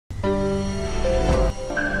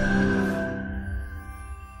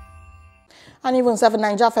And even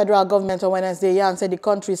Naija federal government on Wednesday, and said the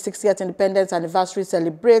country's 60th independence anniversary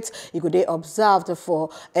celebrates. It could be observed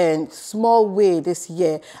for a small way this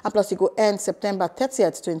year, and plus it could end September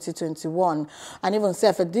 30th, 2021. And even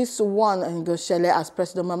this one in Goshele as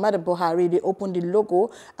President Buhari, they opened the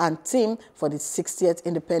logo and theme for the 60th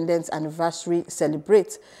independence anniversary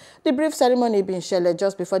celebrate. The brief ceremony being shared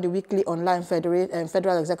just before the weekly online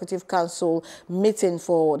Federal Executive Council meeting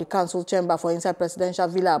for the council chamber for inside Presidential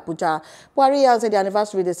Villa Abuja. Buhari said the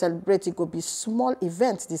anniversary they celebrate it could be small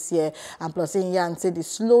events this year, and plus in said the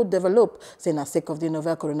slow develop saying a sake of the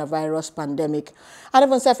novel coronavirus pandemic. And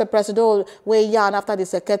even a president way yarn after the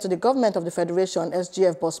secretary to the government of the Federation,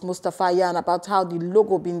 SGF boss Mustafa yarn about how the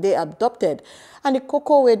logo been there adopted and the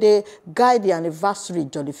cocoa where they guide the anniversary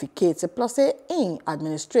jollificates. Plus say in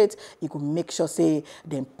administrate, you could make sure say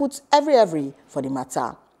then put every for the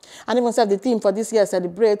matter. And even the theme for this year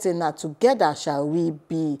celebrating that together shall we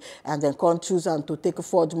be, and then come choose and to take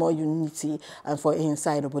forward more unity and for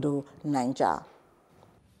inside Obodo Naija.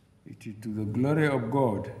 It is to the glory of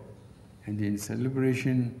God and in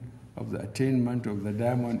celebration of the attainment of the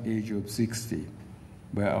diamond age of 60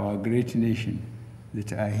 by our great nation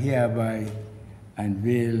that I hereby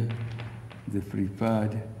unveil the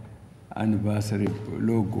prepared anniversary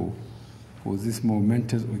logo for this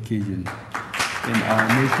momentous occasion in our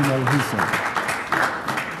national history.